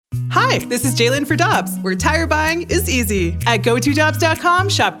Hi, this is Jalen for Dobbs, where tire buying is easy. At GoToDobbs.com,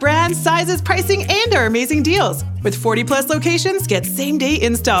 shop brands, sizes, pricing, and our amazing deals. With 40-plus locations, get same-day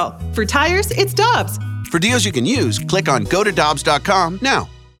install. For tires, it's Dobbs. For deals you can use, click on GoToDobbs.com now.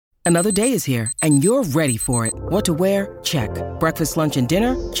 Another day is here, and you're ready for it. What to wear? Check. Breakfast, lunch, and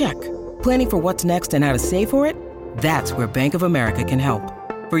dinner? Check. Planning for what's next and how to save for it? That's where Bank of America can help.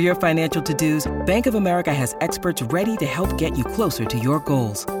 For your financial to-dos, Bank of America has experts ready to help get you closer to your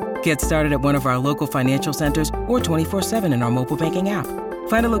goals. Get started at one of our local financial centers or 24/7 in our mobile banking app.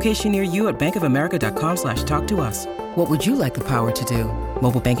 Find a location near you at bankofamerica.com/talktous. What would you like the power to do?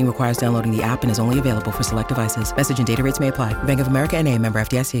 Mobile banking requires downloading the app and is only available for select devices. Message and data rates may apply. Bank of America N.A., member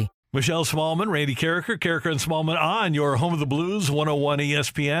FDIC. Michelle Smallman, Randy Carricker and Smallman on your Home of the Blues, 101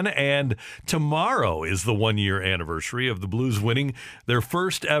 ESPN. And tomorrow is the one-year anniversary of the Blues winning their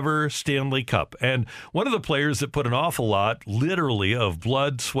first ever Stanley Cup. And one of the players that put an awful lot, literally, of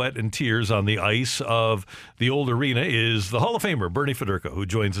blood, sweat, and tears on the ice of the old arena is the Hall of Famer, Bernie Federko, who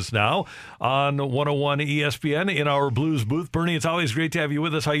joins us now on 101 ESPN in our Blues booth. Bernie, it's always great to have you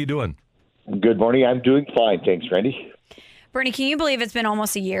with us. How you doing? Good morning. I'm doing fine. Thanks, Randy. Bernie, can you believe it's been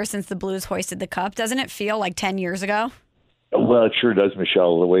almost a year since the Blues hoisted the cup? Doesn't it feel like 10 years ago? Well, it sure does,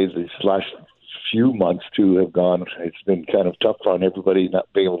 Michelle. The way these last few months, too, have gone, it's been kind of tough on everybody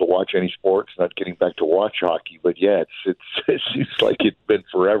not being able to watch any sports, not getting back to watch hockey. But, yeah, it seems like it's been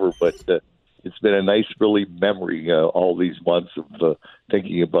forever. But it's been a nice, really memory all these months of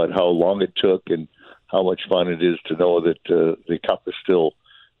thinking about how long it took and how much fun it is to know that the cup is still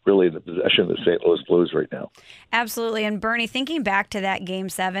really in the possession of the St. Louis Blues right now. Absolutely. And Bernie, thinking back to that Game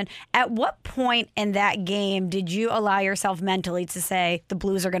 7, at what point in that game did you allow yourself mentally to say the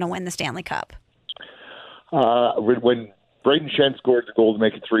Blues are going to win the Stanley Cup? When Braden Shen scored the goal to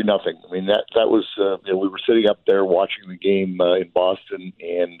make it 3-0. I mean, that was, we were sitting up there watching the game in Boston,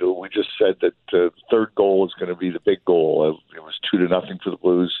 and we just said that the third goal is going to be the big goal. It was 2-0 for the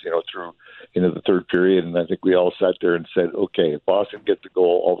Blues, through into the third period, and I think we all sat there and said, okay, if Boston gets the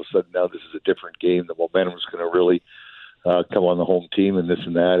goal, all of a sudden now this is a different game. The momentum is going to really come on the home team and this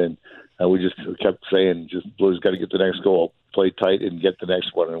and that, and we just kept saying, just Blues got to get the next goal, play tight and get the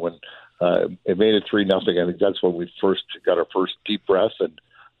next one. And when it made it 3-0, I think that's when we first got our first deep breath, and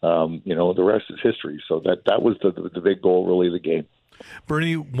the rest is history. So that was the big goal, really, of the game.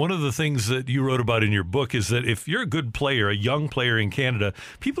 Bernie, one of the things that you wrote about in your book is that if you're a good player, a young player in Canada,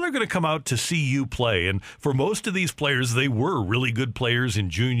 people are going to come out to see you play. And for most of these players, they were really good players in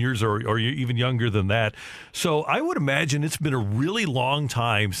juniors or even younger than that. So I would imagine it's been a really long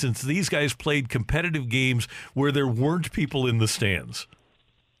time since these guys played competitive games where there weren't people in the stands.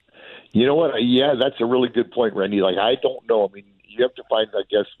 You know what? Yeah, that's a really good point, Randy. Like, I don't know. I mean, you have to find, I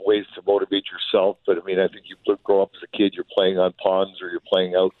guess, ways to motivate yourself. But, I mean, I think you grow up as a kid, you're playing on ponds or you're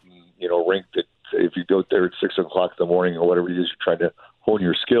playing out in, a rink that if you go there at 6 o'clock in the morning or whatever it is, you're trying to hone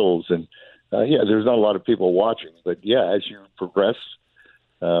your skills. And, there's not a lot of people watching. But, yeah, as you progress,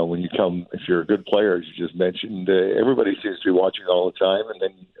 when you come, if you're a good player, as you just mentioned, everybody seems to be watching all the time. And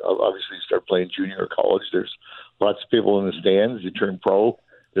then, obviously, you start playing junior or college. There's lots of people in the stands. You turn pro,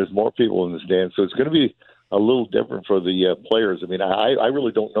 there's more people in the stands. So it's going to be a little different for the players. I mean, I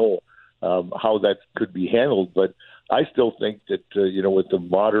really don't know how that could be handled, but I still think that, with the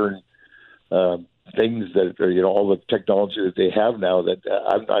modern things that are, all the technology that they have now, that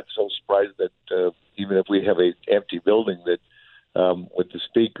I'm not so surprised that even if we have an empty building, that with the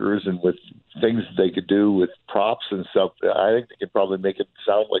speakers and with things they could do with props and stuff, I think they could probably make it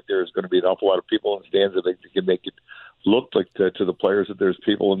sound like there's going to be an awful lot of people in the stands. I think they can make it look like to the players that there's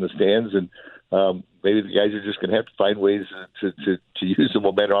people in the stands, and maybe the guys are just going to have to find ways to use the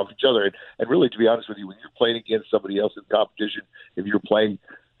momentum off each other. And really, to be honest with you, when you're playing against somebody else in competition, if you're playing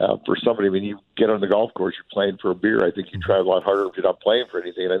for somebody, I mean, you get on the golf course, you're playing for a beer. I think you try a lot harder if you're not playing for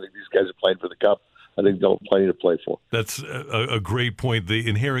anything. And I think these guys are playing for the cup. I think they'll have plenty to play for. That's a great point. The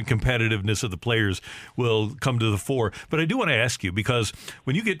inherent competitiveness of the players will come to the fore. But I do want to ask you, because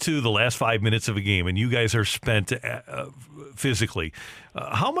when you get to the last 5 minutes of a game and you guys are spent physically,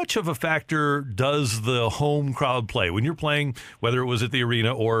 how much of a factor does the home crowd play? When you're playing, whether it was at the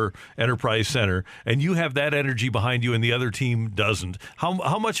arena or Enterprise Center, and you have that energy behind you and the other team doesn't,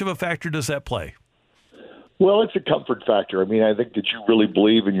 how much of a factor does that play? Well, it's a comfort factor. I mean, I think that you really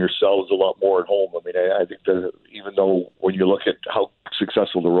believe in yourselves a lot more at home. I mean, I think that even though when you look at how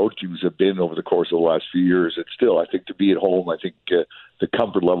successful the road teams have been over the course of the last few years, it's still, I think, to be at home, I think the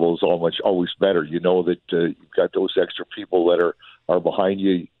comfort level is always better. You know that you've got those extra people that are behind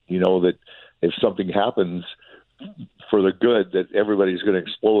you. You know that if something happens for the good, that everybody's going to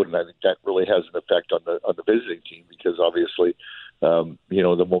explode, and I think that really has an effect on the visiting team, because obviously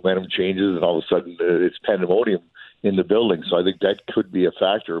the momentum changes and all of a sudden it's pandemonium in the building. So I think that could be a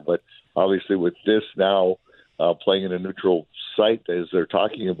factor. But obviously with this now playing in a neutral site as they're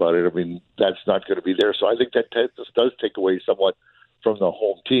talking about it, I mean, that's not going to be there. So I think that does take away somewhat from the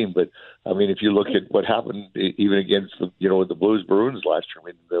home team. But I mean, if you look at what happened even against the Blues Bruins last year, I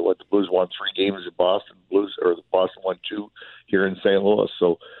mean, the Blues won 3 games in Boston, Boston won 2 here in St. Louis.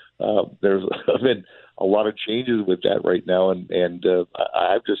 So there's been a lot of changes with that right now, and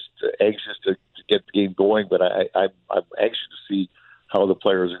I'm just anxious to get the game going. But I'm anxious to see how the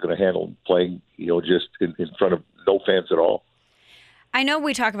players are going to handle playing, just in front of no fans at all. I know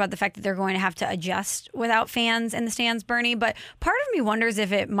we talk about the fact that they're going to have to adjust without fans in the stands, Bernie, but part of me wonders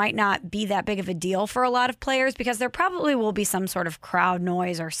if it might not be that big of a deal for a lot of players because there probably will be some sort of crowd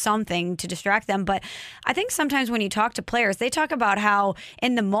noise or something to distract them. But I think sometimes when you talk to players, they talk about how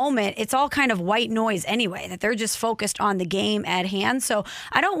in the moment it's all kind of white noise anyway, that they're just focused on the game at hand. So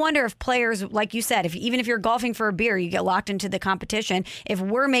I don't wonder if players, like you said, even if you're golfing for a beer, you get locked into the competition, if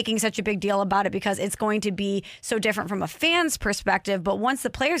we're making such a big deal about it because it's going to be so different from a fan's perspective. But once the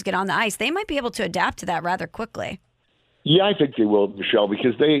players get on the ice, they might be able to adapt to that rather quickly. Yeah, I think they will, Michelle,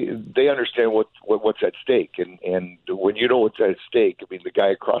 because they understand what's at stake, and when you know what's at stake, I mean, the guy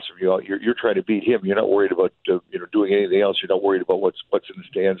across from you, you're trying to beat him. You're not worried about doing anything else. You're not worried about what's in the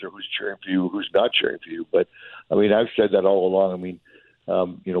stands or who's cheering for you, who's not cheering for you. But I mean, I've said that all along. I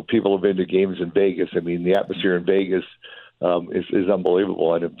mean, people have been to games in Vegas. I mean, the atmosphere in Vegas is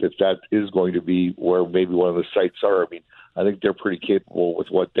unbelievable, and if that is going to be where maybe one of the sites are, I mean, I think they're pretty capable with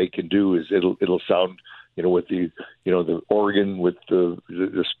what they can do. Is it'll sound, with the organ, with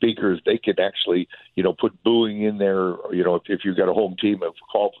the speakers, they can actually, put booing in there. If you've got a home team, a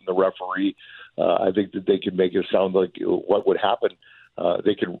call from the referee, I think that they can make it sound like what would happen.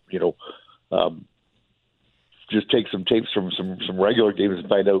 They can, just take some tapes from some regular games and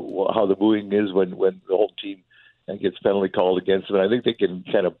find out how the booing is when the home team gets penalty called against them. And I think they can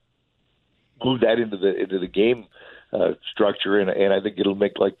kind of move that into the game structure, and I think it'll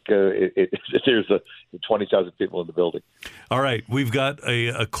make there's 20,000 people in the building. All right, we've got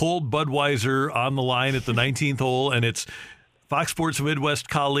a cold Budweiser on the line at the 19th hole, and it's Fox Sports Midwest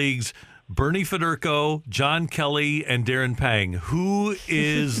colleagues Bernie Federko, John Kelly, and Darren Pang. Who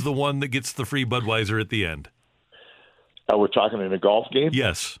is the one that gets the free Budweiser at the end? We're talking in a golf game?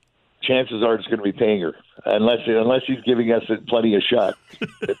 Yes. Chances are it's going to be Panger, unless he's giving us plenty of shot.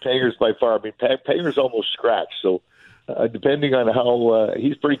 Panger's by far. I mean, Panger's almost scratched. So depending on how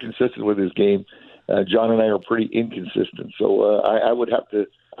he's pretty consistent with his game, John and I are pretty inconsistent. So I would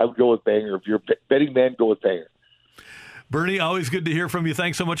go with Panger. If you're a betting man, go with Panger. Bernie, always good to hear from you.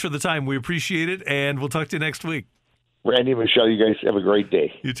 Thanks so much for the time. We appreciate it, and we'll talk to you next week. Randy, Michelle, you guys have a great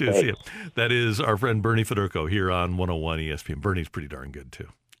day. You too. See you. That is our friend Bernie Federko here on 101 ESPN. Bernie's pretty darn good too.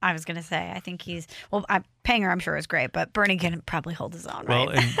 I was going to say, I think Panger, I'm sure, is great, but Bernie can probably hold his own, right? Well,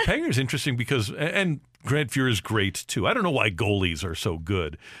 and Panger's interesting because, and Grant Fuhr is great too. I don't know why goalies are so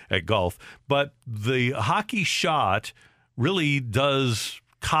good at golf, but the hockey shot really does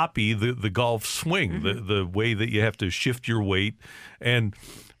copy the golf swing, the way that you have to shift your weight. And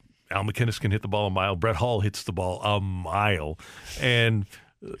Al McInnes can hit the ball a mile. Brett Hall hits the ball a mile. And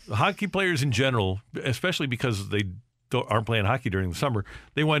hockey players in general, especially because they aren't playing hockey during the summer,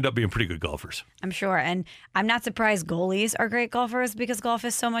 they wind up being pretty good golfers. I'm sure. And I'm not surprised goalies are great golfers because golf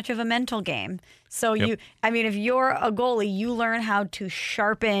is so much of a mental game. So if you're a goalie, you learn how to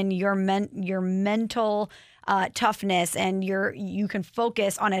sharpen your mental toughness, and you can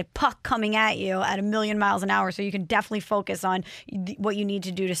focus on a puck coming at you at 1,000,000 miles an hour. So you can definitely focus on what you need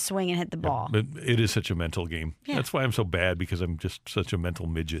to do to swing and hit the ball. But it is such a mental game. Yeah. That's why I'm so bad, because I'm just such a mental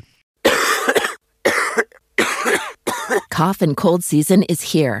midget. Cough and cold season is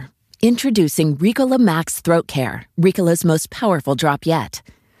here. Introducing Ricola Max Throat Care, Ricola's most powerful drop yet.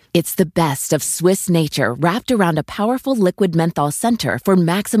 It's the best of Swiss nature wrapped around a powerful liquid menthol center for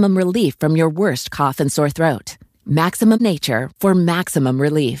maximum relief from your worst cough and sore throat. Maximum nature for maximum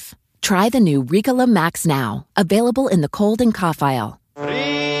relief. Try the new Ricola Max now, available in the cold and cough aisle.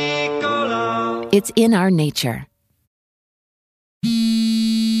 Ricola. It's in our nature.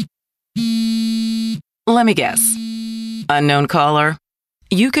 Let me guess. Unknown caller?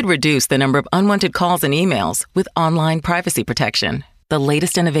 You could reduce the number of unwanted calls and emails with online privacy protection. The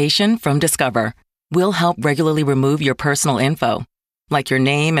latest innovation from Discover will help regularly remove your personal info, like your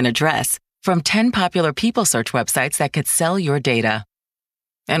name and address, from 10 popular people search websites that could sell your data.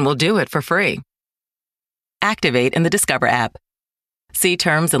 And we'll do it for free. Activate in the Discover app. See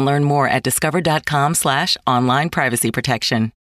terms and learn more at discover.com/online privacy protection.